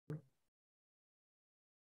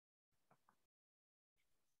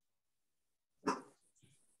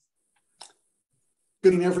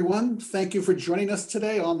Good evening, everyone. Thank you for joining us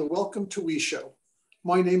today on the Welcome to We Show.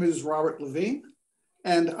 My name is Robert Levine,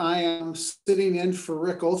 and I am sitting in for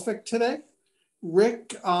Rick Olphick today.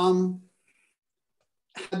 Rick had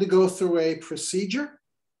to go through a procedure.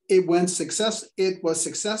 It was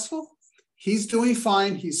successful. He's doing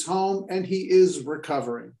fine. He's home, and he is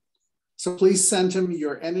recovering. So please send him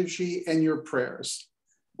your energy and your prayers.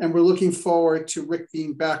 And we're looking forward to Rick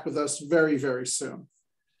being back with us very, very soon.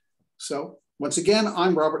 So once again,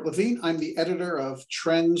 I'm Robert Levine. I'm the editor of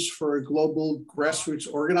Trends for Global Grassroots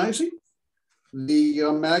Organizing, the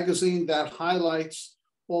magazine that highlights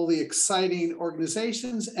all the exciting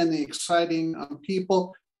organizations and the exciting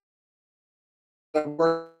people that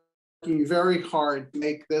are working very hard to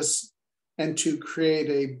make this and to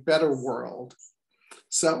create a better world.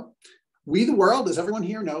 So We the World, as everyone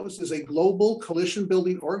here knows, is a global coalition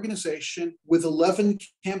building organization with 11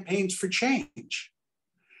 campaigns for change.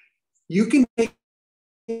 You can take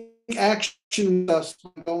action with us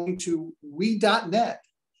by going to we.net.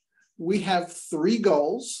 We have 3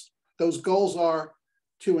 goals. Those goals are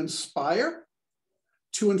to inspire,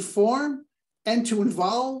 to inform, and to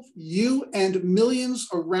involve you and millions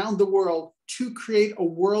around the world to create a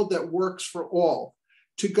world that works for all,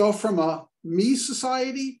 to go from a me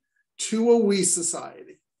society to a we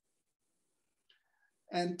society.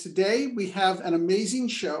 And today we have an amazing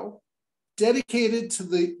show dedicated to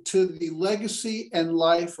the legacy and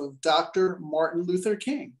life of Dr. Martin Luther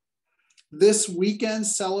King. This weekend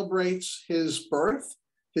celebrates his birth.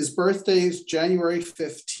 His birthday is January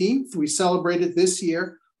 15th. We celebrated this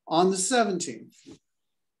year on the 17th.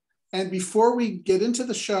 And before we get into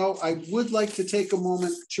the show, I would like to take a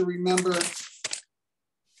moment to remember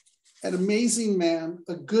an amazing man,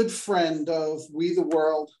 a good friend of We the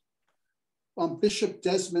World, Bishop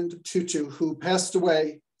Desmond Tutu, who passed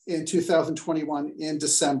away in 2021 in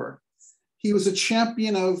December. He was a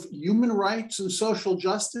champion of human rights and social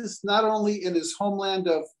justice, not only in his homeland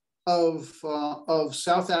of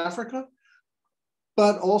South Africa,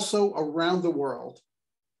 but also around the world.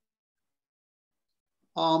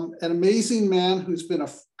 An amazing man who's been a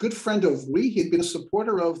good friend of We. He'd been a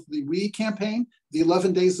supporter of the We campaign, the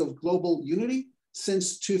 11 Days of Global Unity,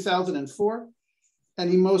 since 2004. And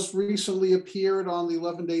he most recently appeared on the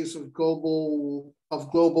 11 Days of Global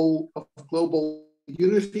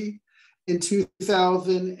Unity in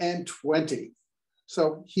 2020.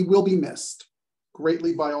 So he will be missed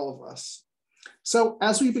greatly by all of us. So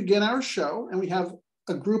as we begin our show, and we have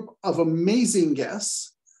a group of amazing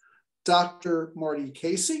guests, Dr. Marty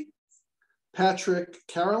Casey, Patrick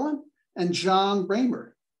Carolan, and John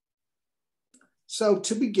Bramer. So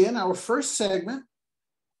to begin, our first segment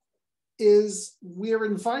is we're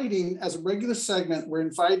inviting, as a regular segment, we're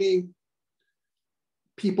inviting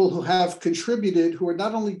people who have contributed, who are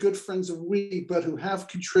not only good friends of We, but who have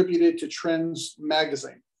contributed to Trends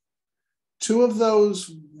magazine. 2 of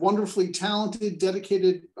those wonderfully talented,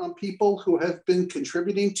 dedicated people who have been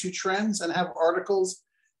contributing to Trends and have articles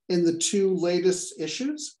in the 2 latest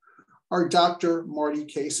issues are Dr. Marty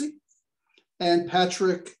Casey and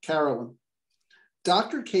Patrick Carolan.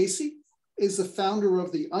 Dr. Casey is the founder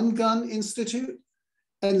of the UnGUN Institute,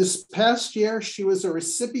 and this past year she was a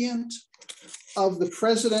recipient of the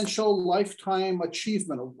Presidential Lifetime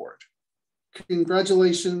Achievement Award.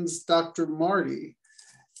 Congratulations, Dr. Marty.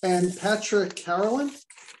 And Patrick Carolan,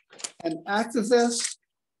 an activist,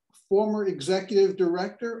 former executive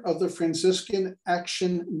director of the Franciscan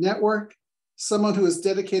Action Network, someone who has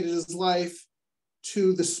dedicated his life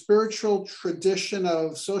to the spiritual tradition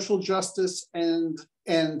of social justice and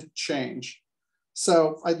change.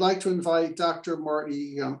 So I'd like to invite Dr.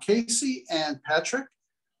 Marty Casey and Patrick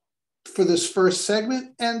for this first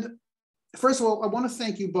segment. And first of all, I want to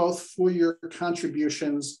thank you both for your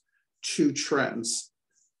contributions to Trends.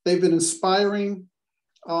 They've been inspiring,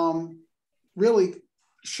 really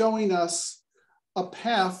showing us a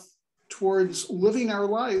path towards living our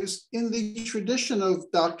lives in the tradition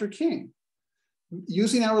of Dr. King,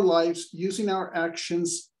 using our lives, using our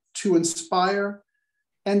actions to inspire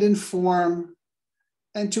and inform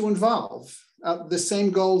and to involve the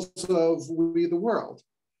same goals of We the World.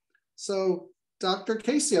 So Dr.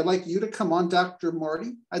 Casey, I'd like you to come on. Dr.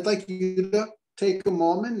 Marty, I'd like you to take a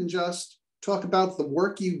moment and just talk about the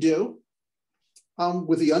work you do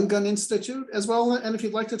with the UnGUN Institute as well. And if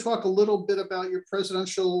you'd like to talk a little bit about your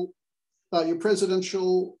presidential,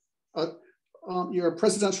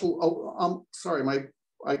 sorry,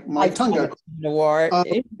 my tongue got award.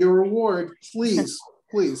 Your award, please.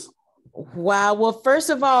 Wow. Well, first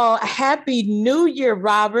of all, Happy New Year,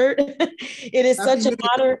 Robert. It is such an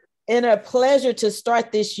honor And a pleasure to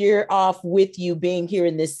start this year off with you being here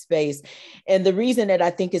in this space. And the reason that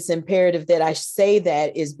I think it's imperative that I say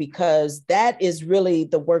that is because that is really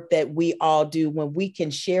the work that we all do when we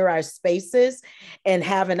can share our spaces and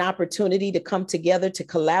have an opportunity to come together to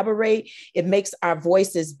collaborate. It makes our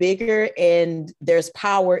voices bigger, and there's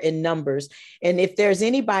power in numbers. And if there's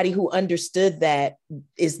anybody who understood that,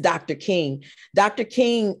 is Dr. King. Dr.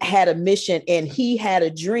 King had a mission and he had a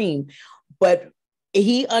dream, but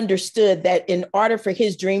he understood that in order for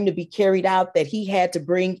his dream to be carried out, that he had to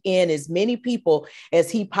bring in as many people as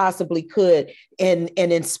he possibly could, and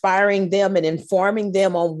inspiring them and informing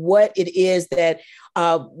them on what it is that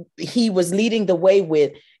he was leading the way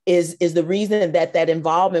with is the reason that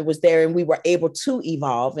involvement was there and we were able to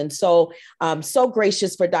evolve. And so I'm so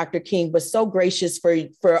gracious for Dr. King, but so gracious for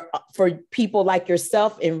people like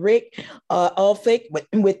yourself and Rick Ulfik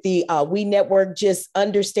with the We Network, just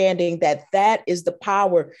understanding that is the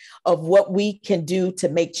power of what we can do to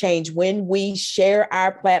make change when we share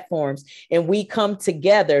our platforms and we come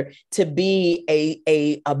together to be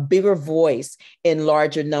a bigger voice in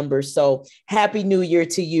larger numbers. So happy New Year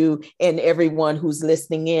to you and everyone who's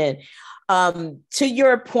listening in. To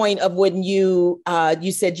your point of when you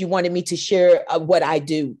said you wanted me to share what I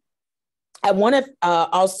do, I want to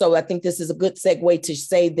also, I think this is a good segue to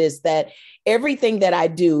say this, that everything that I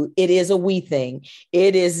do, it is a we thing.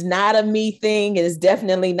 It is not a me thing. It is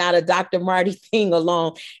definitely not a Dr. Marty thing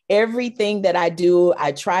alone. Everything that I do,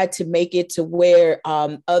 I try to make it to where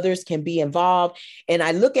others can be involved. And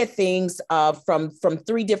I look at things from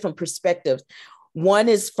three different perspectives. One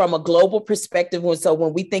is from a global perspective. So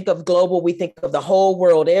when we think of global, we think of the whole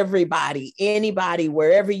world, everybody, anybody,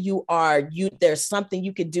 wherever you are, there's something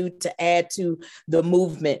you can do to add to the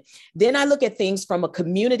movement. Then I look at things from a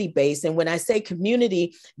community base. And when I say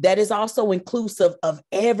community, that is also inclusive of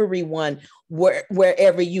everyone,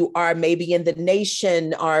 wherever you are, maybe in the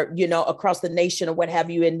nation or, across the nation or what have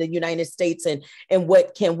you in the United States, and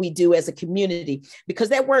what can we do as a community? Because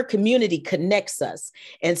that word community connects us.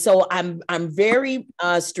 And so I'm very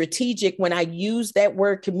strategic when I use that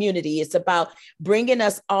word community. It's about bringing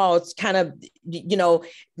us all. It's kind of,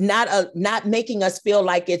 not making us feel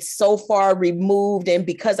like it's so far removed. And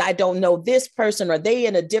because I don't know this person, or they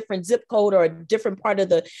in a different zip code or a different part of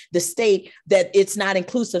the state, that it's not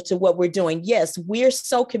inclusive to what we're doing. Yes, we're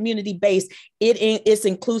so community based. It's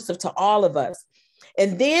inclusive to all of us.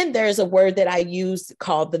 And then there's a word that I use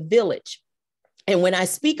called the village. And when I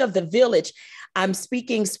speak of the village, I'm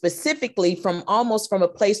speaking specifically from a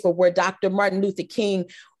place where Dr. Martin Luther King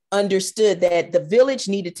understood that the village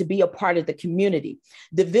needed to be a part of the community.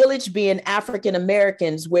 The village being African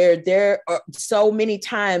Americans, where there are so many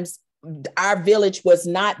times our village was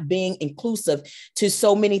not being inclusive to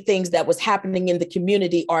so many things that was happening in the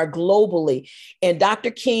community or globally. And Dr.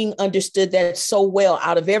 King understood that so well.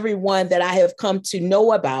 Out of everyone that I have come to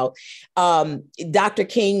know about, Dr.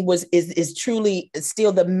 King is truly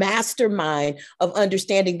still the mastermind of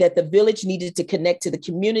understanding that the village needed to connect to the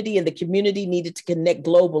community and the community needed to connect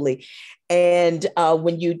globally. And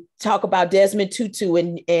when you talk about Desmond Tutu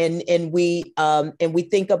and we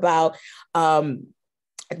think about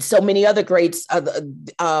so many other greats,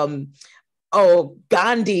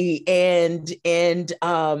 Gandhi and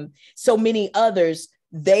so many others,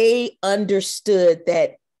 they understood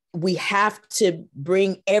that we have to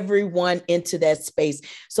bring everyone into that space.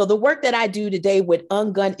 So the work that I do today with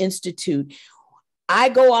UnGUN Institute, I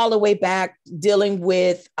go all the way back dealing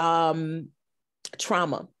with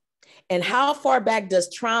trauma. And how far back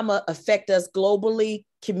does trauma affect us globally,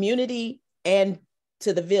 community, and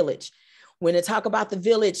to the village? When I talk about the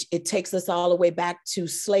village, it takes us all the way back to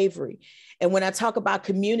slavery. And when I talk about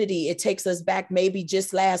community, it takes us back maybe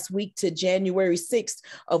just last week to January 6th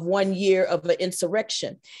of 1 year of an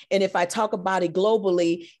insurrection. And if I talk about it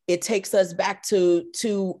globally, it takes us back to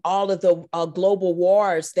all of the global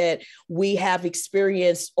wars that we have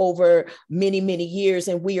experienced over many, many years,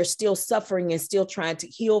 and we are still suffering and still trying to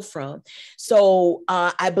heal from. So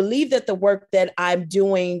I believe that the work that I'm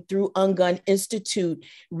doing through UnGUN Institute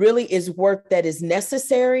really is work that is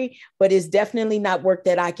necessary, but is definitely not work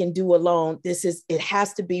that I can do alone. It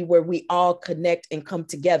has to be where we all connect and come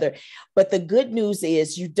together. But the good news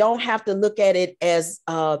is you don't have to look at it as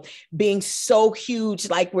being so huge,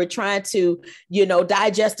 like we're trying to,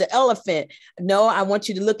 digest an elephant. No, I want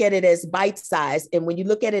you to look at it as bite-sized. And when you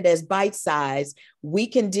look at it as bite-sized, we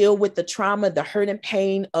can deal with the trauma, the hurt and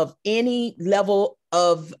pain of any level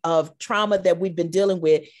of trauma that we've been dealing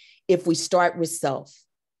with if we start with self.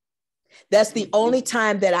 That's the only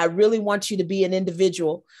time that I really want you to be an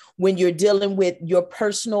individual, when you're dealing with your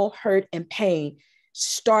personal hurt and pain.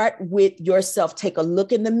 Start with yourself. Take a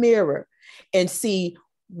look in the mirror and see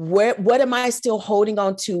what am I still holding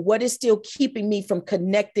on to? What is still keeping me from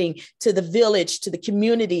connecting to the village, to the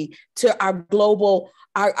community, to our global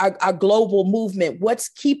movement? What's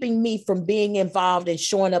keeping me from being involved and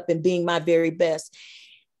showing up and being my very best?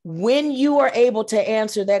 When you are able to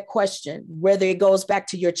answer that question, whether it goes back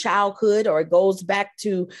to your childhood or it goes back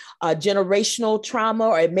to generational trauma,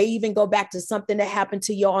 or it may even go back to something that happened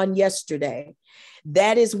to you on yesterday,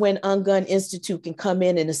 that is when UnGUN Institute can come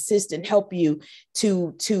in and assist and help you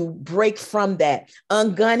to break from that.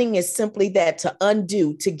 UnGUNning is simply that, to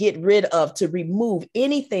undo, to get rid of, to remove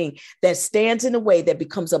anything that stands in the way, that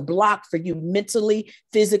becomes a block for you mentally,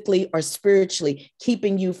 physically, or spiritually,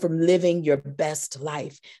 keeping you from living your best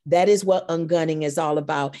life. That is what UnGUNning is all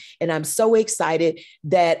about. And I'm so excited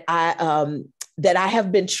that I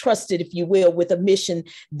have been trusted, if you will, with a mission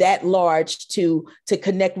that large to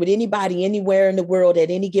connect with anybody, anywhere in the world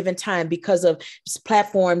at any given time, because of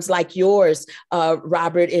platforms like yours,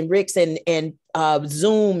 Robert and Rick's, and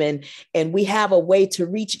Zoom. And we have a way to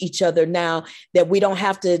reach each other now, that we don't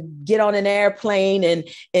have to get on an airplane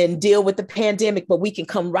and deal with the pandemic, but we can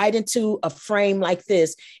come right into a frame like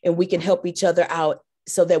this, and we can help each other out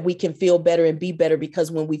so that we can feel better and be better.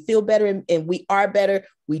 Because when we feel better and we are better,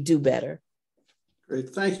 we do better. Great.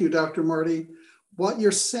 Thank you, Dr. Marty. What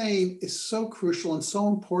you're saying is so crucial and so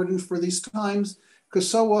important for these times, because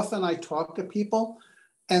so often I talk to people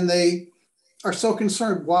and they are so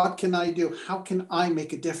concerned, what can I do? How can I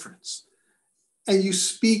make a difference? And you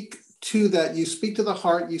speak to that, you speak to the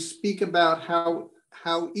heart, you speak about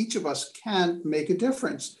how each of us can make a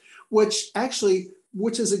difference, which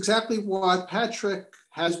is exactly what Patrick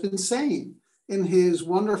has been saying in his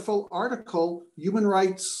wonderful article, Human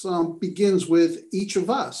Rights Begins with Each of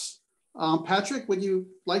Us. Patrick, would you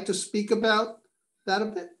like to speak about that a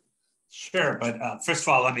bit? Sure, but first of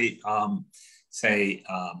all, let me say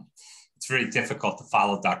it's very difficult to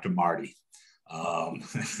follow Dr. Marty.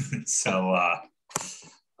 So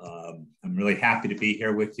I'm really happy to be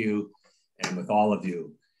here with you and with all of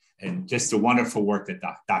you. And just the wonderful work that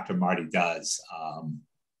Dr. Marty does,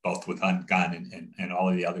 both with UnGUN and all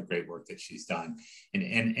of the other great work that she's done. And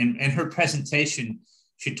in her presentation,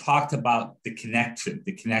 she talked about the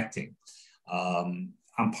connecting.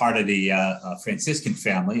 I'm part of the Franciscan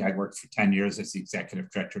family. I worked for 10 years as the executive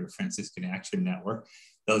director of the Franciscan Action Network.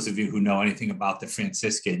 Those of you who know anything about the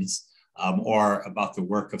Franciscans or about the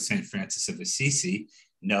work of St. Francis of Assisi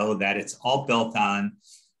know that it's all built on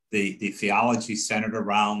the theology centered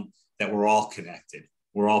around that we're all connected.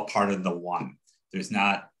 We're all part of the one. There's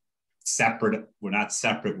not separate, we're not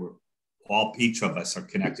separate, each of us are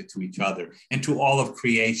connected to each other and to all of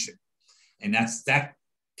creation. And that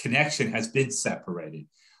connection has been separated.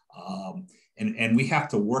 And we have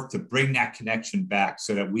to work to bring that connection back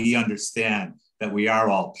so that we understand that we are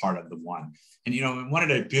all part of the one. And, one of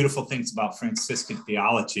the beautiful things about Franciscan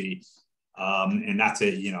theology, and not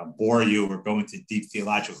to, bore you or go into deep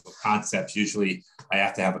theological concepts, usually I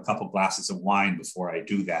have to have a couple glasses of wine before I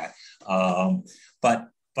do that.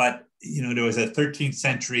 But there was a 13th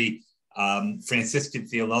century Franciscan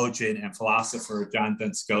theologian and philosopher, John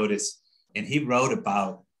Duns Scotus, and he wrote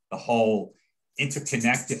about the whole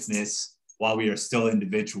interconnectedness while we are still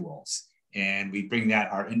individuals. And we bring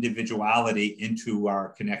our individuality into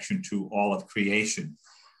our connection to all of creation.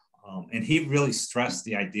 And he really stressed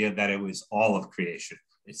the idea that it was all of creation.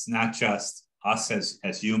 It's not just us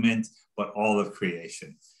as humans, but all of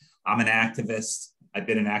creation. I'm an activist. I've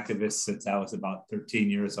been an activist since I was about 13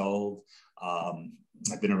 years old.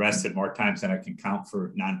 I've been arrested more times than I can count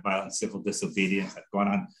for nonviolent civil disobedience. I've gone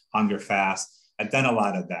on hunger fast. I've done a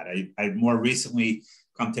lot of that. I more recently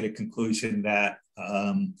come to the conclusion that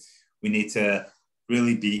we need to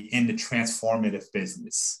really be in the transformative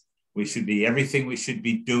business. Everything we should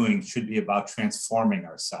be doing should be about transforming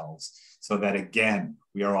ourselves so that, again,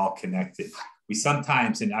 we are all connected. We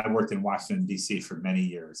sometimes, and I worked in Washington, D.C. for many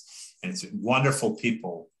years, and it's wonderful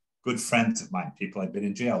people, good friends of mine, people I've been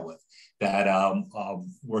in jail with, that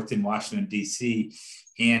worked in Washington, D.C.,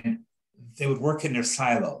 and they would work in their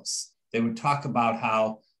silos. They would talk about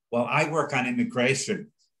how, well, I work on immigration,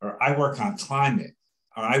 or I work on climate,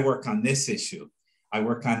 or I work on this issue, I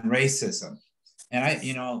work on racism. And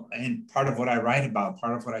and part of what I write about,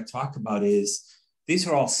 part of what I talk about is these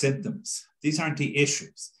are all symptoms. These aren't the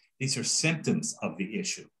issues. These are symptoms of the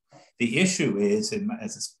issue. The issue is,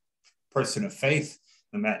 as a person of faith,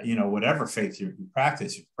 whatever faith you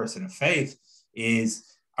practice, your person of faith is,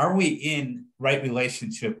 are we in right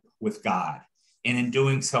relationship with God? And in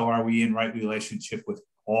doing so, are we in right relationship with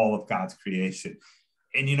all of God's creation?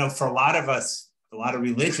 And, for a lot of us, a lot of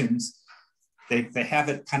religions, they have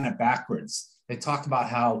it kind of backwards. They talk about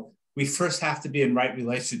how we first have to be in right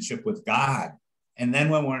relationship with God. And then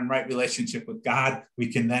when we're in right relationship with God, we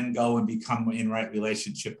can then go and become in right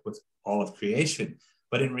relationship with all of creation.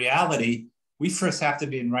 But in reality, we first have to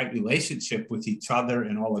be in right relationship with each other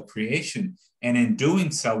and all of creation. And in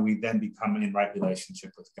doing so, we then become in right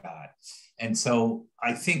relationship with God. And so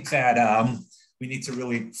I think that we need to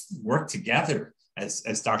really work together,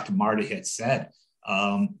 as Dr. Marty had said,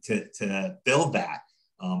 to build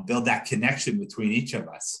that connection between each of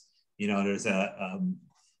us. You know, there's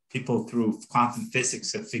people through quantum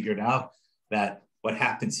physics have figured out that what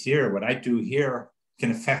happens here, what I do here,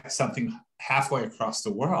 can affect something halfway across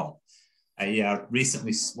the world. I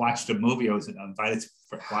recently watched a movie. I was invited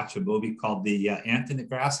to watch a movie called The Ant and the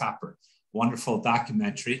Grasshopper. Wonderful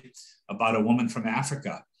documentary about a woman from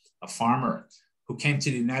Africa, a farmer, who came to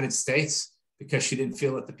the United States because she didn't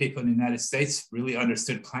feel that the people in the United States really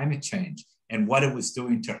understood climate change and what it was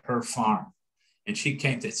doing to her farm. And she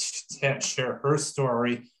came to share her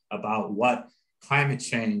story about what climate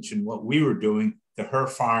change and what we were doing to her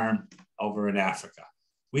farm over in Africa.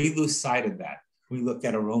 We lose sight of that. We look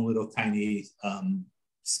at our own little tiny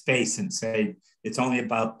space and say, it's only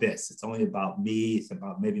about this. It's only about me. It's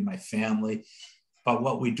about maybe my family. But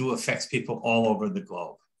what we do affects people all over the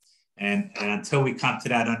globe. And until we come to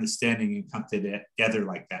that understanding and come together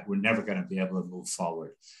like that, we're never going to be able to move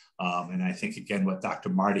forward. And I think, again, what Dr.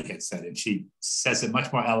 Marty had said, and she says it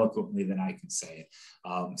much more eloquently than I can say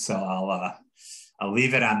it. So I'll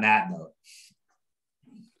leave it on that note.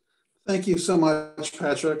 Thank you so much,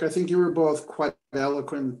 Patrick. I think you were both quite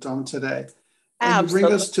eloquent today. And Absolutely. you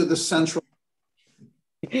bring us to the central.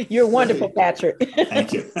 You're wonderful, Patrick.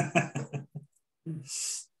 Thank you.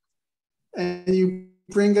 And you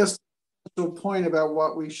bring us to a point about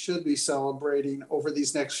what we should be celebrating over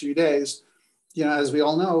these next few days. You know, as we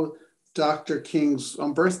all know, Dr. King's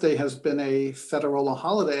birthday has been a federal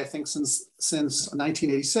holiday, I think, since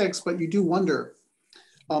 1986. But you do wonder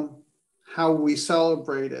how we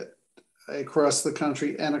celebrate it across the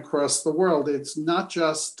country and across the world. It's not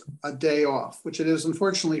just a day off, which it is,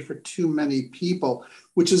 unfortunately, for too many people,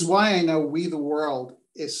 which is why I know We the World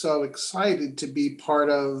is so excited to be part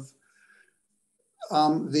of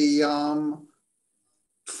the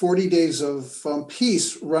 40 Days of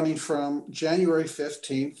Peace running from January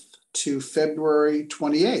 15th to February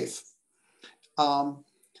 28th.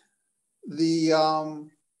 The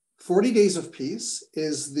 40 Days of Peace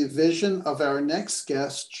is the vision of our next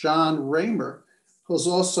guest, John Raymer, who's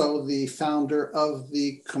also the founder of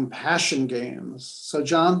the Compassion Games. So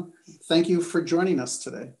John, thank you for joining us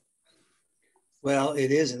today. Well,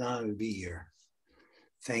 it is an honor to be here.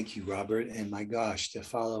 Thank you, Robert. And my gosh, to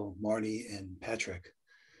follow Marty and Patrick,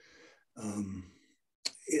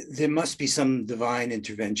 there must be some divine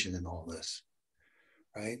intervention in all this,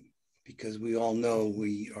 right? Because we all know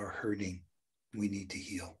we are hurting. We need to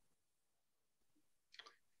heal.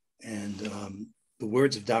 And the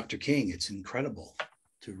words of Dr. King, it's incredible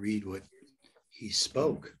to read what he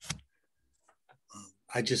spoke.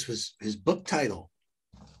 His book title,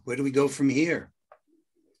 Where Do We Go From Here?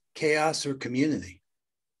 Chaos or Community?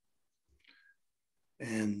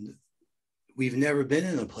 And we've never been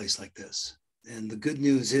in a place like this. And the good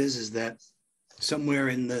news is that somewhere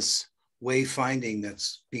in this wayfinding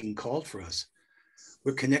that's being called for us,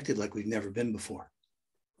 we're connected like we've never been before.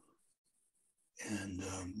 And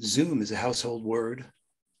Zoom is a household word.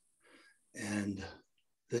 And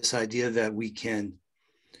this idea that we can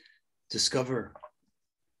discover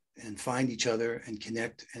and find each other and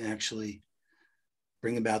connect and actually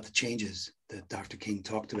bring about the changes that Dr. King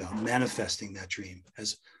talked about, manifesting that dream,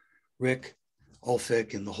 as Rick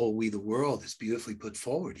Ulfik and the whole We the World is beautifully put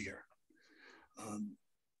forward here.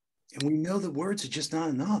 And we know that words are just not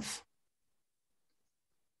enough.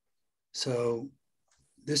 So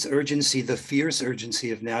this urgency, the fierce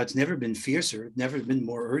urgency of now, it's never been fiercer, never been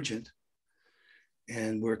more urgent.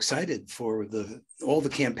 And we're excited for all the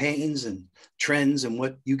campaigns and trends and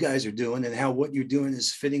what you guys are doing and how what you're doing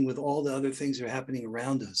is fitting with all the other things that are happening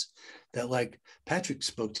around us that, like Patrick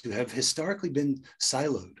spoke to, have historically been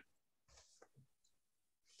siloed.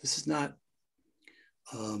 This is not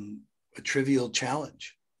a trivial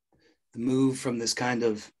challenge. The move from this kind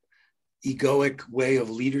of egoic way of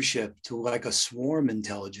leadership to like a swarm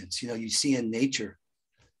intelligence. You know, you see in nature,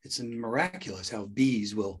 it's miraculous how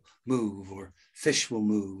bees will move or fish will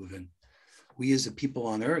move. And we as a people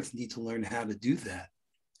on earth need to learn how to do that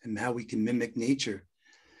and how we can mimic nature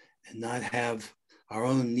and not have our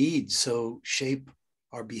own needs so shape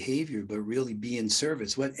our behavior, but really be in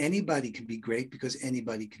service. What anybody can be great because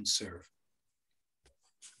anybody can serve.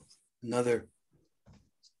 Another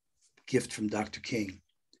gift from Dr. King.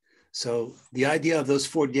 So the idea of those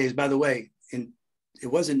 40 days, by the way, it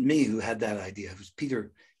wasn't me who had that idea. It was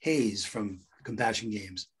Peter Hayes from Compassion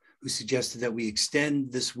Games who suggested that we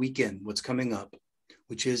extend this weekend, what's coming up,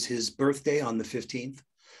 which is his birthday on the 15th,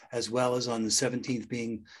 as well as on the 17th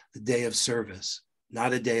being the day of service,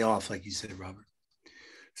 not a day off, like you said, Robert.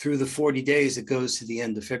 Through the 40 days, it goes to the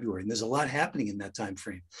end of February. And there's a lot happening in that time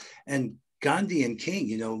frame. And Gandhi and King,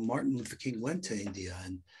 you know, Martin Luther King went to India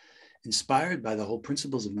and inspired by the whole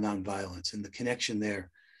principles of nonviolence and the connection there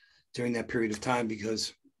during that period of time,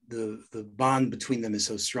 because the bond between them is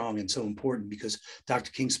so strong and so important, because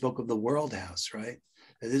Dr. King spoke of the World House, right?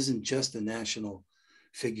 It isn't just a national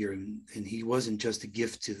figure, and he wasn't just a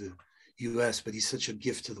gift to the US, but he's such a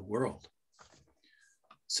gift to the world.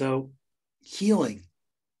 So healing.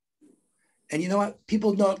 And you know what?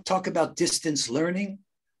 People don't talk about distance learning.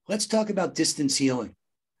 Let's talk about distance healing.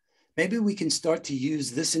 Maybe we can start to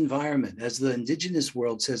use this environment. As the indigenous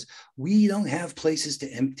world says, we don't have places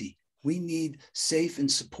to empty. We need safe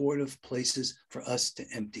and supportive places for us to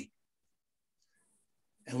empty.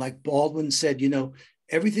 And like Baldwin said, you know,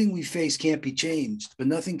 everything we face can't be changed, but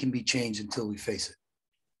nothing can be changed until we face it.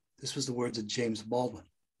 This was the words of James Baldwin.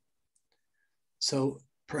 So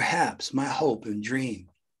perhaps my hope and dream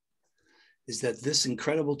is that this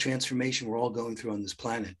incredible transformation we're all going through on this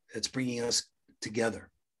planet that's bringing us together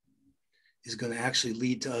is going to actually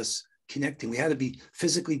lead to us connecting. We had to be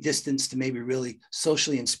physically distanced to maybe really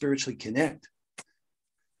socially and spiritually connect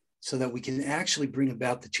so that we can actually bring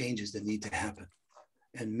about the changes that need to happen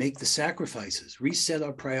and make the sacrifices, reset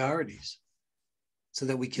our priorities so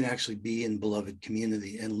that we can actually be in beloved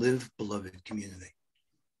community and live beloved community.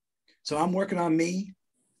 So I'm working on me,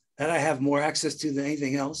 that I have more access to than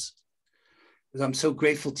anything else. Because I'm so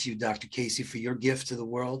grateful to you, Dr. Casey, for your gift to the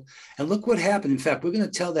world. And look what happened. In fact, we're going to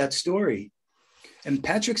tell that story. And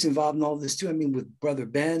Patrick's involved in all this too. I mean, with Brother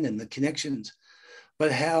Ben and the connections,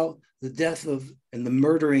 but how the death of and the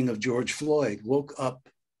murdering of George Floyd woke up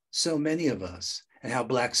so many of us, and how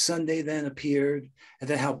Black Sunday then appeared, and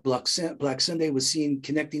then how Black Sunday was seen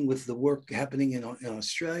connecting with the work happening in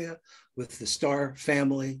Australia with the Star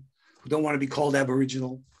family, who don't want to be called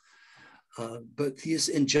Aboriginal. But this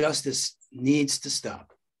injustice needs to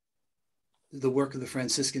stop. The work of the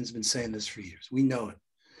Franciscans has been saying this for years. We know it.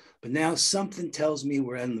 But now something tells me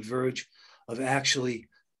we're on the verge of actually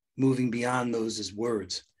moving beyond those as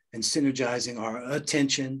words and synergizing our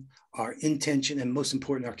attention, our intention, and most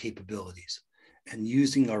important, our capabilities, and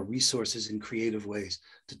using our resources in creative ways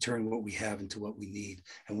to turn what we have into what we need.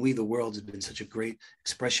 And we, the world, has been such a great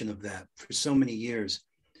expression of that for so many years.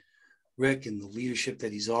 Rick and the leadership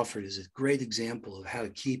that he's offered is a great example of how to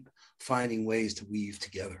keep finding ways to weave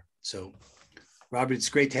together. So, Robert, it's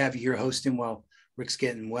great to have you here hosting while Rick's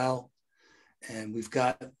getting well. And we've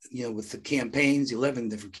got, you know, with the campaigns, 11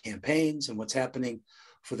 different campaigns and what's happening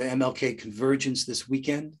for the MLK Convergence this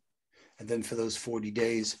weekend. And then for those 40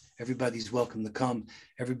 days, everybody's welcome to come.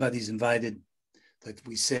 Everybody's invited. Like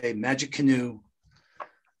we say, magic canoe,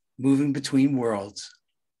 moving between worlds.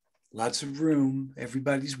 Lots of room.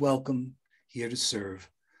 Everybody's welcome, here to serve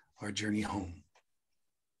our journey home.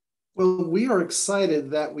 Well, we are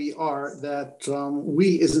excited that we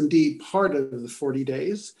is indeed part of the 40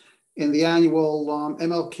 days. In the annual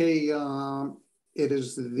MLK, it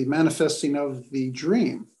is the manifesting of the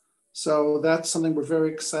dream. So that's something we're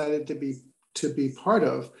very excited to be part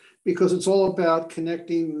of, because it's all about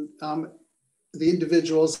connecting the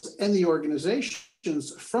individuals and the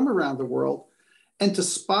organizations from around the world, and to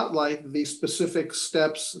spotlight the specific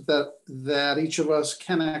steps that each of us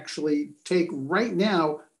can actually take right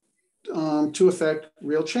now to affect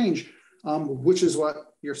real change, which is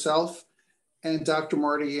what yourself and Dr.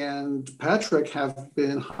 Marty and Patrick have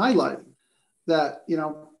been highlighting. That, you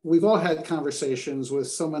know, we've all had conversations with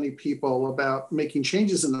so many people about making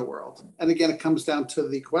changes in the world. And again, it comes down to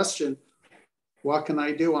the question, what can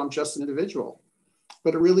I do? I'm just an individual.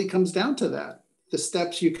 But it really comes down to that, the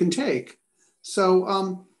steps you can take.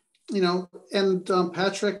 So, you know, and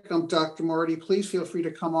Patrick, Dr. Marty, please feel free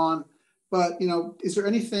to come on. But, you know, is there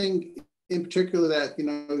anything in particular that, you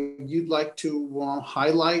know, you'd like to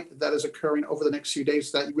highlight that is occurring over the next few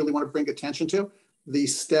days that you really want to bring attention to? The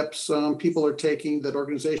steps people are taking, that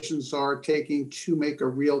organizations are taking to make a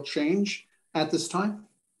real change at this time?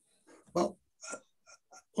 Well,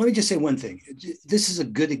 let me just say one thing. This is a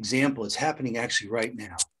good example. It's happening actually right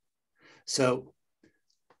now. So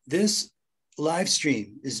this live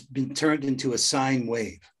stream has been turned into a sine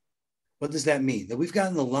wave. What does that mean? That we've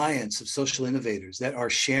got an alliance of social innovators that are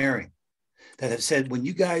sharing, that have said, when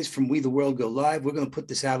you guys from We the World go live, we're going to put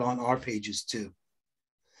this out on our pages too.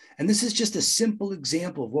 And this is just a simple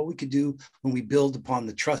example of what we could do when we build upon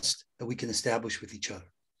the trust that we can establish with each other.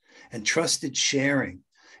 And trusted sharing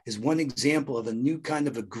is one example of a new kind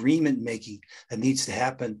of agreement making that needs to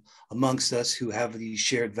happen amongst us who have these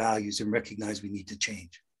shared values and recognize we need to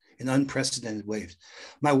change in unprecedented ways.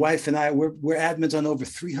 My wife and I, we're admins on over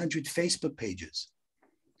 300 Facebook pages.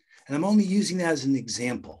 And I'm only using that as an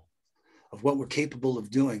example of what we're capable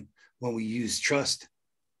of doing when we use trust.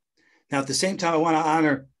 Now, at the same time, I want to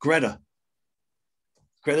honor Greta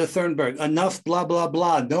Thunberg. Enough blah, blah,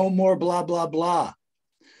 blah. No more blah, blah, blah.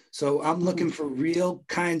 So I'm looking for real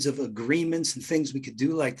kinds of agreements and things we could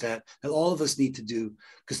do like that all of us need to do,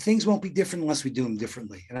 because things won't be different unless we do them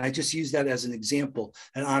differently. And I just use that as an example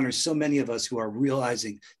and honors so many of us who are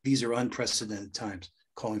realizing these are unprecedented times,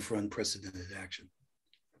 calling for unprecedented action.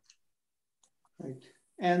 Right.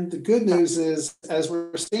 And the good news is, as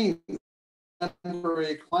we're seeing, for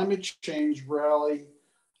a climate change rally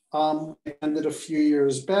ended a few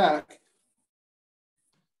years back,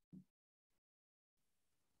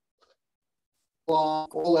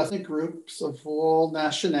 all ethnic groups of all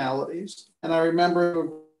nationalities. And I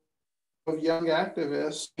remember of young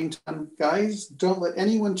activists saying, guys, don't let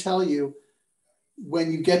anyone tell you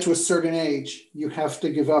when you get to a certain age, you have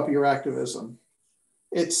to give up your activism.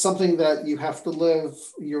 It's something that you have to live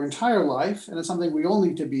your entire life, and it's something we all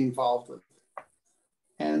need to be involved with.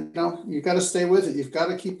 And you've got to stay with it. You've got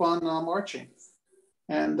to keep on marching.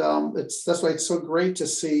 And that's why it's so great to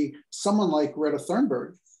see someone like Greta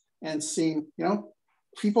Thunberg and seeing,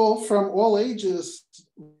 people from all ages,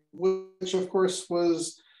 which of course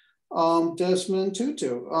was Desmond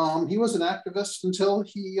Tutu. He was an activist until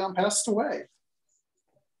he passed away.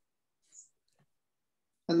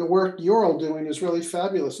 And the work you're all doing is really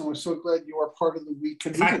fabulous. And we're so glad you are part of the We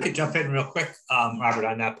community. If I could jump in real quick, Robert,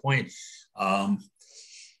 on that point.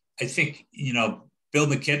 I think, Bill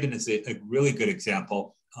McKibben is a really good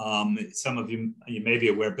example. Some of you may be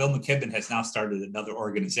aware, Bill McKibben has now started another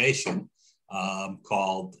organization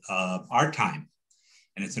called Our Time.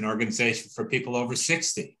 And it's an organization for people over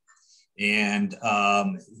 60. And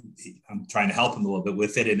I'm trying to help him a little bit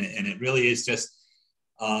with it. And it really is just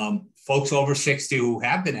folks over 60 who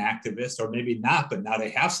have been activists, or maybe not, but now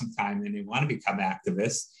they have some time and they want to become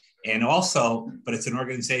activists. And also, but it's an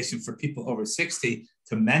organization for people over 60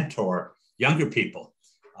 to mentor younger people,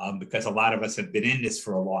 because a lot of us have been in this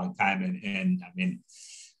for a long time. And I mean,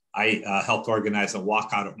 I helped organize a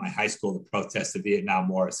walkout at my high school to protest the Vietnam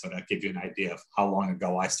War. So that gives you an idea of how long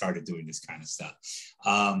ago I started doing this kind of stuff.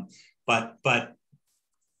 But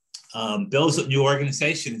Bill's new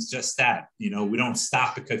organization is just that. We don't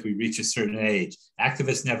stop because we reach a certain age.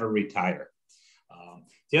 Activists never retire.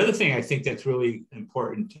 The other thing I think that's really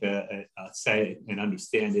important to say and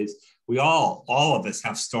understand is all of us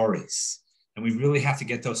have stories, and we really have to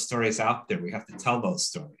get those stories out there. We have to tell those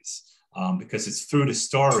stories because it's through the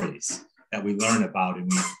stories that we learn about, and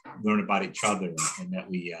we learn about each other, and that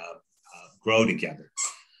we grow together.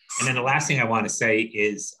 And then the last thing I want to say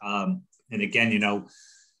is, and again,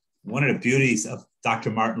 one of the beauties of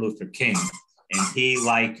Dr. Martin Luther King, and he,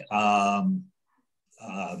 like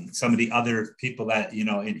some of the other people that,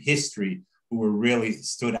 in history who were really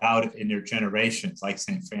stood out in their generations, like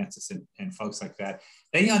St. Francis and folks like that,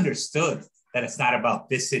 they understood that it's not about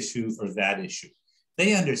this issue or that issue.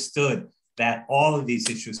 They understood that all of these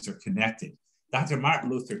issues are connected. Dr. Martin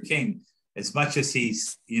Luther King, as much as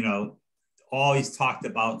he's, all he's talked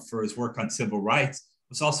about for his work on civil rights,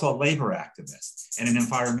 was also a labor activist and an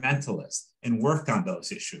environmentalist and worked on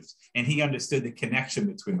those issues. And he understood the connection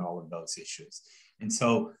between all of those issues. And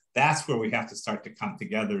so that's where we have to start to come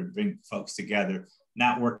together and bring folks together,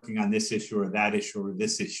 not working on this issue or that issue or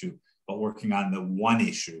this issue, but working on the one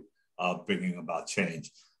issue of bringing about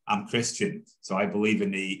change. I'm Christian, so I believe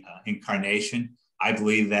in the incarnation. I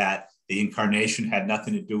believe that the incarnation had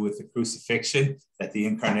nothing to do with the crucifixion, that the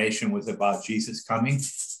incarnation was about Jesus coming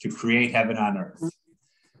to create heaven on earth.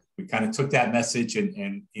 We kind of took that message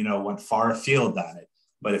and went far afield on it.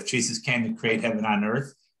 But if Jesus came to create heaven on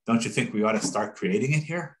earth, don't you think we ought to start creating it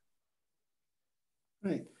here?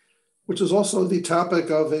 Right, which is also the topic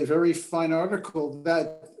of a very fine article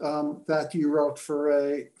that you wrote for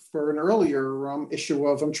an earlier issue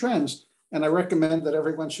of Trends, and I recommend that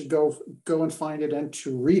everyone should go and find it and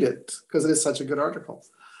to read it because it is such a good article.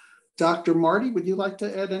 Dr. Marty, would you like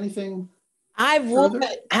to add anything I would, further?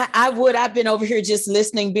 I would. I've been over here just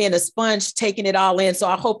listening, being a sponge, taking it all in. So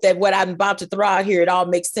I hope that what I'm about to throw out here, it all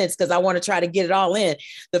makes sense because I want to try to get it all in.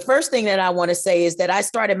 The first thing that I want to say is that I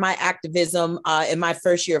started my activism in my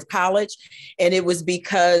first year of college. And it was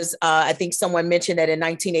because I think someone mentioned that in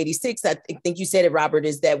 1986, I think you said it, Robert,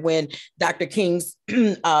 is that when Dr. King's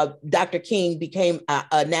Dr. King became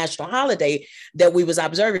a national holiday that we was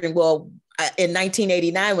observing. Well, in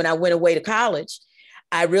 1989, when I went away to college,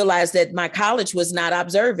 I realized that my college was not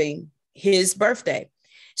observing his birthday.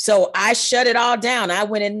 So I shut it all down. I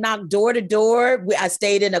went and knocked door to door. I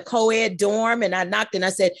stayed in a co-ed dorm and I knocked and I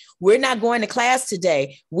said, we're not going to class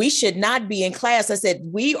today. We should not be in class. I said,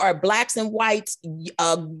 we are Blacks and whites,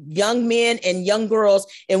 young men and young girls,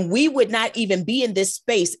 and we would not even be in this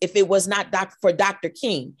space if it was not for Dr.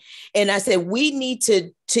 King. And I said, we need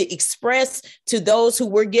to express to those who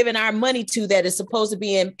we're giving our money to that is supposed to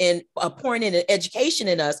be in pouring in an education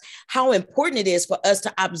in us, how important it is for us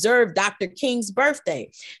to observe Dr. King's birthday.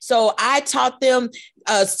 So I taught them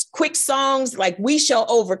quick songs like We Shall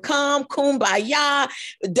Overcome, Kumbaya,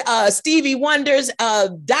 Stevie Wonder's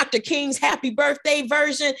Dr. King's Happy Birthday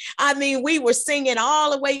version. I mean, we were singing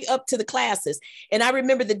all the way up to the classes. And I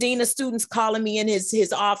remember the dean of students calling me in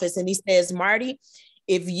his office and he says, Marty,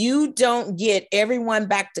 if you don't get everyone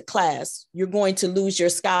back to class, you're going to lose your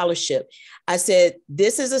scholarship. I said,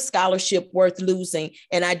 this is a scholarship worth losing,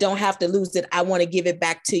 and I don't have to lose it. I want to give it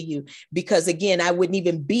back to you because, again, I wouldn't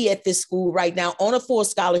even be at this school right now on a full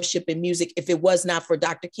scholarship in music if it was not for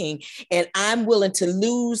Dr. King. And I'm willing to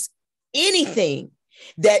lose anything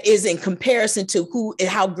that is in comparison to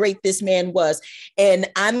how great this man was. And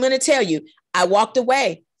I'm going to tell you, I walked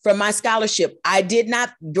away from my scholarship. I did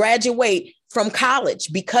not graduate from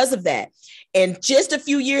college because of that. And just a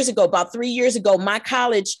few years ago, about 3 years ago, my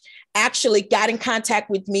college actually got in contact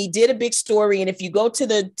with me, did a big story. And if you go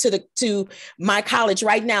to my college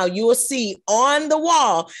right now, you will see on the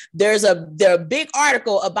wall, there's a big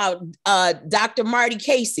article about Dr. Marty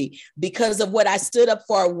Casey because of what I stood up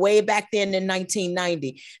for way back then in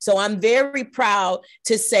 1990. So I'm very proud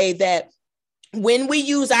to say that when we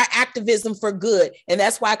use our activism for good, and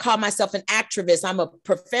that's why I call myself an activist. I'm a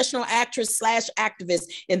professional actress / activist,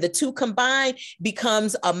 and the two combined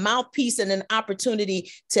becomes a mouthpiece and an opportunity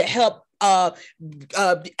to help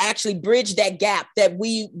actually bridge that gap that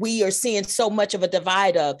we are seeing so much of a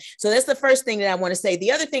divide of. So that's the first thing that I want to say.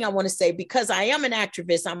 The other thing I want to say, because I am an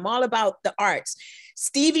activist, I'm all about the arts.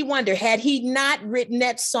 Stevie Wonder, had he not written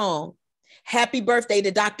that song, Happy Birthday to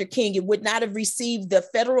Dr. King, it would not have received the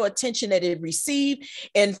federal attention that it received.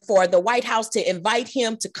 And for the White House to invite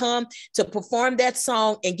him to come to perform that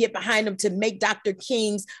song and get behind him to make Dr.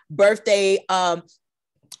 King's birthday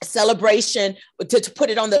celebration, to put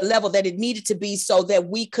it on the level that it needed to be so that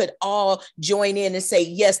we could all join in and say,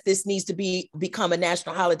 yes, this needs to become a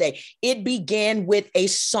national holiday. It began with a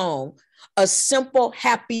song, a simple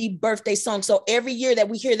happy birthday song. So every year that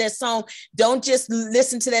we hear that song, don't just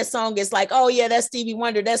listen to that song. It's like, oh yeah, that's Stevie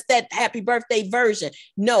Wonder. That's that happy birthday version.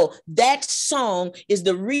 No, that song is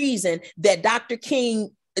the reason that Dr. King's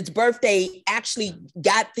birthday actually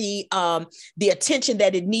got the attention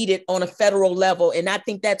that it needed on a federal level. And I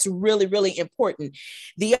think that's really, really important.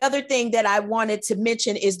 The other thing that I wanted to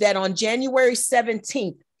mention is that on January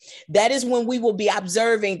 17th, that is when we will be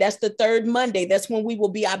observing, that's the third Monday, that's when we will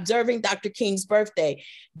be observing Dr. King's birthday.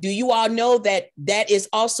 Do you all know that that is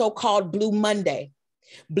also called Blue Monday?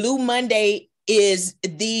 Blue Monday is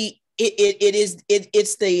the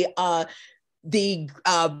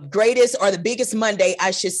greatest or the biggest Monday, I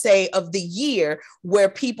should say, of the year, where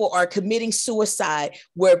people are committing suicide,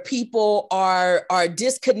 where people are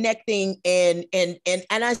disconnecting, and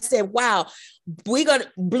I said, wow,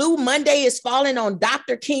 Blue Monday is falling on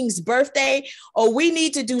Dr. King's birthday. Oh, we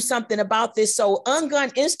need to do something about this. So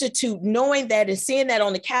UnGUN Institute, knowing that and seeing that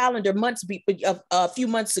on the calendar a few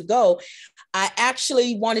months ago, I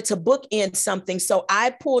actually wanted to bookend something. So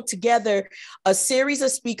I pulled together a series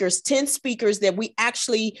of speakers, 10 speakers that we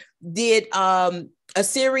actually did a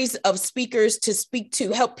series of speakers to speak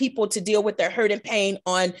to help people to deal with their hurt and pain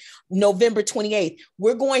on November 28th.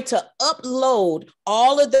 We're going to upload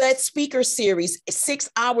all of that speaker series, 6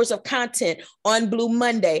 hours of content on Blue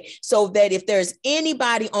Monday, so that if there's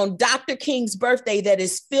anybody on Dr. King's birthday that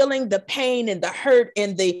is feeling the pain and the hurt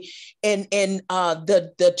and the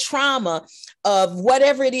trauma of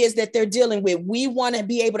whatever it is that they're dealing with, we want to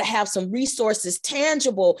be able to have some resources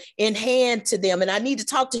tangible in hand to them. And I need to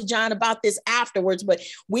talk to John about this afterwards, afterwards, but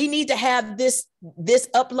we need to have this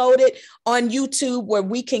uploaded on YouTube where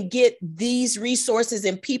we can get these resources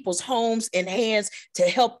in people's homes and hands to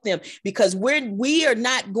help them, because we are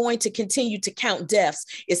not going to continue to count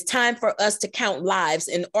deaths. It's time for us to count lives.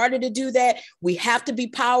 In order to do that, we have to be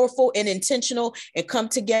powerful and intentional and come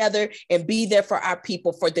together and be there for our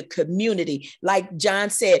people, for the community. Like John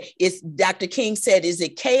said, Dr. King said, is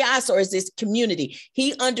it chaos or is this community?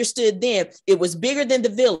 He understood then it was bigger than the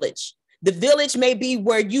village. The village may be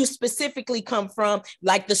where you specifically come from,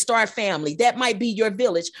 like the Star family. That might be your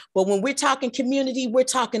village. But when we're talking community, we're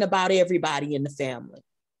talking about everybody in the family.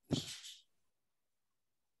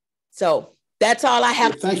 So that's all I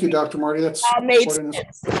have. Thank you, Dr. Marty. That's all made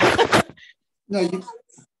sense.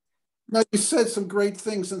 No, you said some great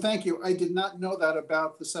things, and thank you. I did not know that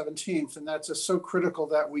about the 17th, and that's just so critical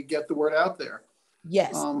that we get the word out there.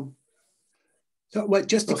 Yes. So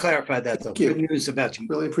just to clarify that, though, good news about you.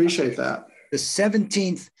 Really appreciate that. The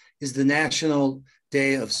 17th is the National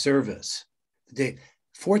Day of Service.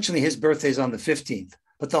 Fortunately, his birthday is on the 15th,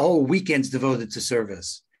 but the whole weekend's devoted to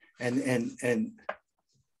service. And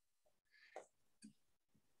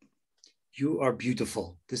you are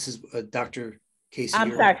beautiful. This is Dr. Casey.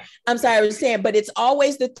 I'm sorry. I was saying, but it's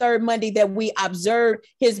always the third Monday that we observe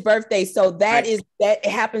his birthday. So that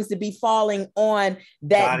happens to be falling on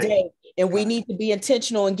that day. And we need to be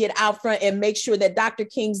intentional and get out front and make sure that Dr.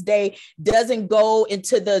 King's Day doesn't go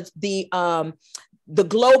into the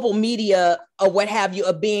global media or what have you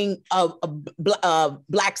of being a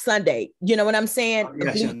Black Sunday. You know what I'm saying?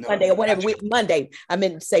 Sunday or whatever. Monday. I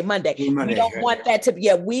meant to say Monday. We don't want that to be.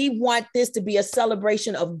 Yeah, we want this to be a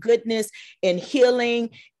celebration of goodness and healing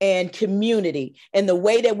and community. And the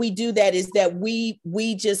way that we do that is that we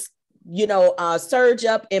just surge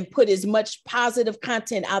up and put as much positive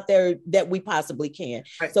content out there that we possibly can.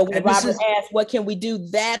 Right. So when Robert asked, what can we do?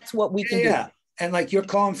 That's what we can do. And like you're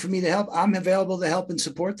calling for me to help, I'm available to help and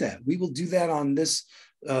support that. We will do that on this,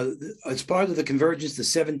 as part of the convergence, the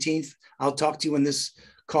 17th. I'll talk to you when this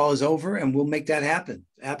call is over and we'll make that happen.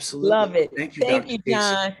 Absolutely. Love it. Thank you, Thank you,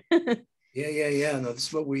 John. Yeah. No, this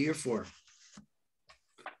is what we're here for.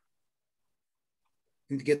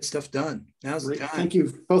 To get stuff done. Now's the time. Thank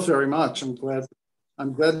you both very much. I'm glad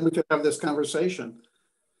we could have this conversation.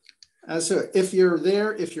 If you're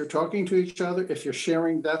there, if you're talking to each other, if you're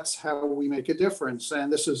sharing, that's how we make a difference.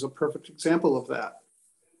 And this is a perfect example of that.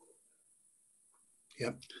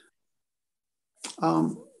 Yep.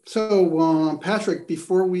 Patrick,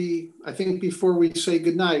 before we say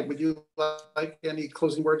goodnight, would you like any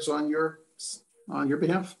closing words on your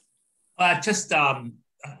behalf? I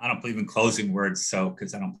don't believe in closing words,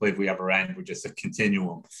 because I don't believe we ever end. We're just a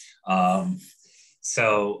continuum. It's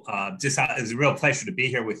a real pleasure to be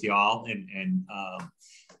here with you all. And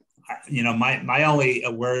my only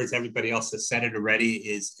words, everybody else has said it already,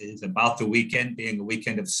 is about the weekend being a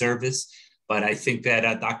weekend of service. But I think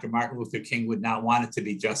that Dr. Martin Luther King would not want it to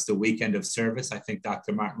be just a weekend of service. I think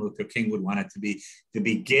Dr. Martin Luther King would want it to be the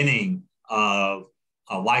beginning of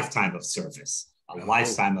a lifetime of service, a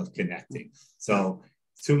lifetime of connecting. So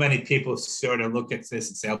too many people sort of look at this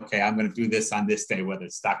and say, okay, I'm going to do this on this day, whether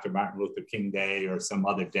it's Dr. Martin Luther King Day or some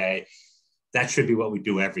other day. That should be what we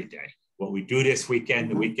do every day. What we do this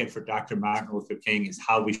weekend, the weekend for Dr. Martin Luther King, is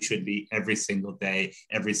how we should be every single day,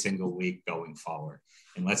 every single week going forward.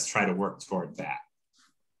 And let's try to work toward that.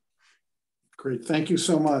 Great. Thank you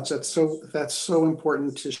so much. That's so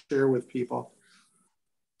important to share with people.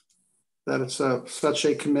 That it's such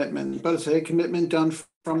a commitment, but it's a commitment done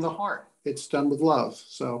from the heart. It's done with love.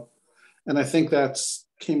 So, and I think that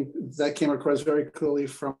came across very clearly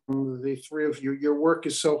from the three of you. Your work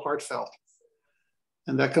is so heartfelt,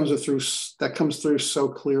 and that comes through so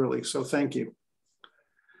clearly. So thank you.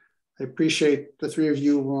 I appreciate the three of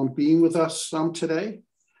you being with us today.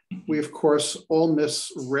 We of course all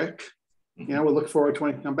miss Rick. We look forward to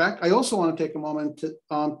when he comes back. I also want to take a moment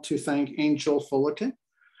to thank Angel Fullerton,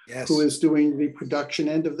 who is doing the production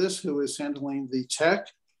end of this, who is handling the tech.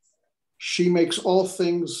 She makes all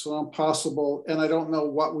things possible, and I don't know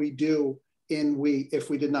what we do if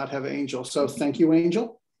we did not have Angel. So thank you,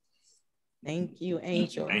 Angel. Thank you,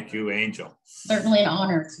 Angel. Thank you, Angel. Certainly an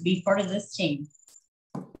honor to be part of this team.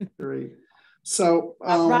 Great. So,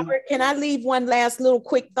 Robert, can I leave one last little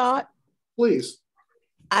quick thought? Please.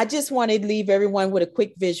 I just want to leave everyone with a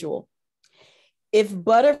quick visual. If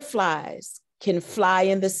butterflies can fly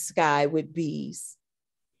in the sky with bees,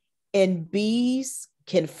 and bees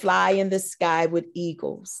can fly in the sky with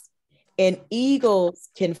eagles, and eagles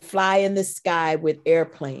can fly in the sky with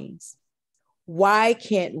airplanes, why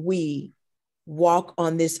can't we walk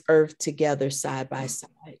on this earth together side by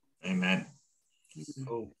side? Amen.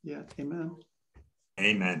 Oh, yeah, amen.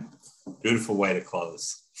 Amen. Beautiful way to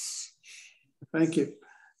close. Thank you.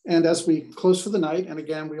 And as we close for the night, and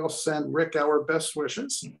again, we all send Rick our best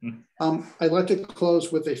wishes. I'd like to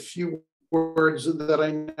close with a few words that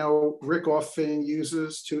I know Rick often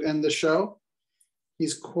uses to end the show.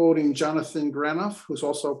 He's quoting Jonathan Granoff, who's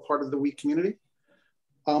also part of the We community,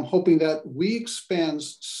 hoping that we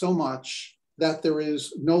expands so much that there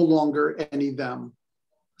is no longer any them.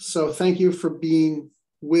 So thank you for being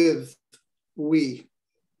with we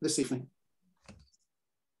this evening.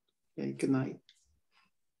 Okay, good night.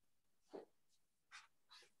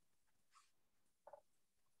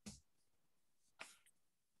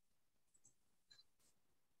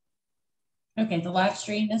 Okay, the live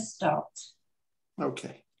stream is stopped.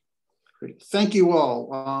 Okay, great. Thank you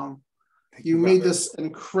all. You made this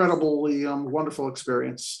incredibly wonderful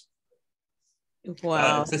experience.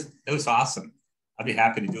 Wow. It was awesome. I'd be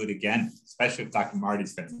happy to do it again, especially if Dr.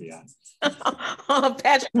 Marty's going to be on. Oh,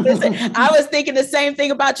 Patrick, listen, I was thinking the same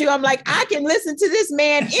thing about you. I'm like, I can listen to this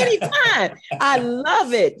man anytime. I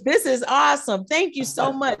love it. This is awesome. Thank you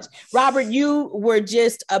so much. Robert, you were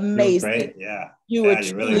just amazing. Great. Yeah. You were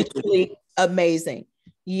truly amazing.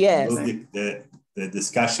 Yes. Moved the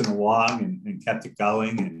discussion along and kept it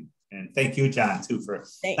going. And thank you, John, too, for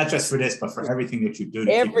not just for this, but for everything that you do.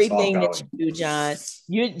 To everything keep us all that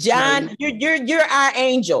you do, John. You're our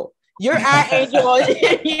angel. You're our angel on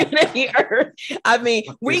the earth. I mean,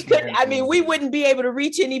 we wouldn't be able to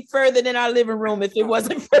reach any further than our living room if it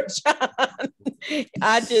wasn't for John.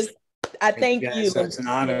 I thank you. It's an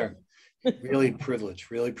honor. Really privileged.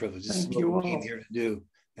 This is what we came here to do.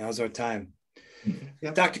 Now's our time.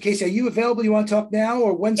 Yep. Dr. Casey, are you available? You want to talk now,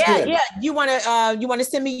 or when's good? Yeah. You want to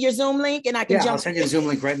send me your Zoom link and I can jump. I'll send you the Zoom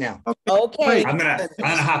link right now. Okay. I'm gonna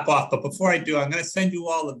hop off, but before I do, I'm gonna send you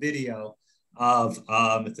all a video of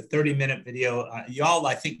it's a 30-minute video. Y'all,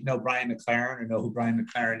 I think, know Brian McLaren or know who Brian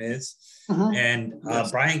McLaren is. And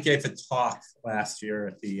Brian gave a talk last year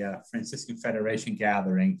at the Franciscan Federation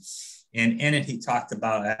gathering. And in it, he talked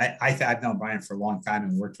about, I've known Brian for a long time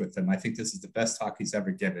and worked with him. I think this is the best talk he's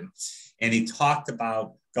ever given. And he talked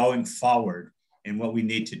about going forward and what we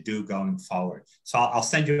need to do going forward. So I'll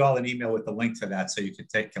send you all an email with the link to that so you can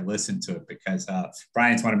take a listen to it, because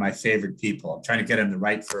Brian's one of my favorite people. I'm trying to get him to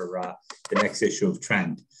write for the next issue of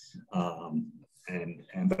Trend.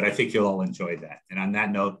 But I think you'll all enjoy that. And on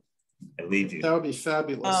that note, I leave you. That would be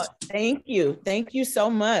fabulous. Thank you. Thank you so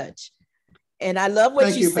much. And I love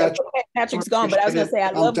what you said. Patrick. Patrick's gone, but I was going to say,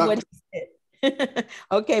 I love what you said.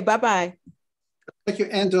 Okay, bye-bye. Thank you.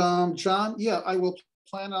 And John, I will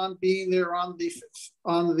plan on being there on the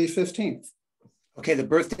 15th. Okay, the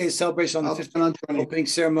birthday celebration on the 15th, opening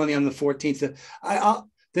ceremony on the 14th.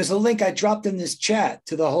 There's a link I dropped in this chat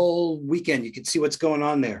to the whole weekend. You can see what's going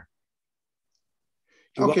on there.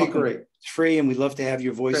 You're okay, welcome. Great. It's free, and we'd love to have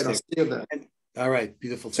your voice there. I'll see you then. All right,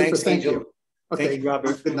 beautiful. Super, Thanks, thank Angel. you. Okay, thank you,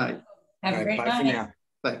 Robert. Good night. Have a great bye night. for now.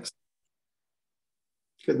 Thanks.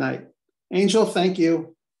 Good night. Angel, thank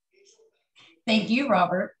you. Thank you,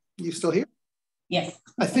 Robert. You still here? Yes.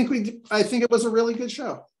 I think it was a really good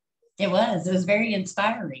show. It was very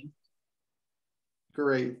inspiring.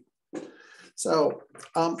 Great. So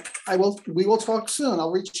we will talk soon.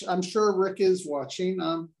 I'm sure Rick is watching.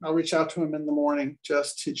 I'll reach out to him in the morning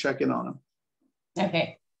just to check in on him.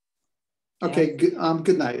 Okay. Okay.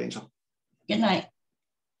 Good night, Angel. Good night.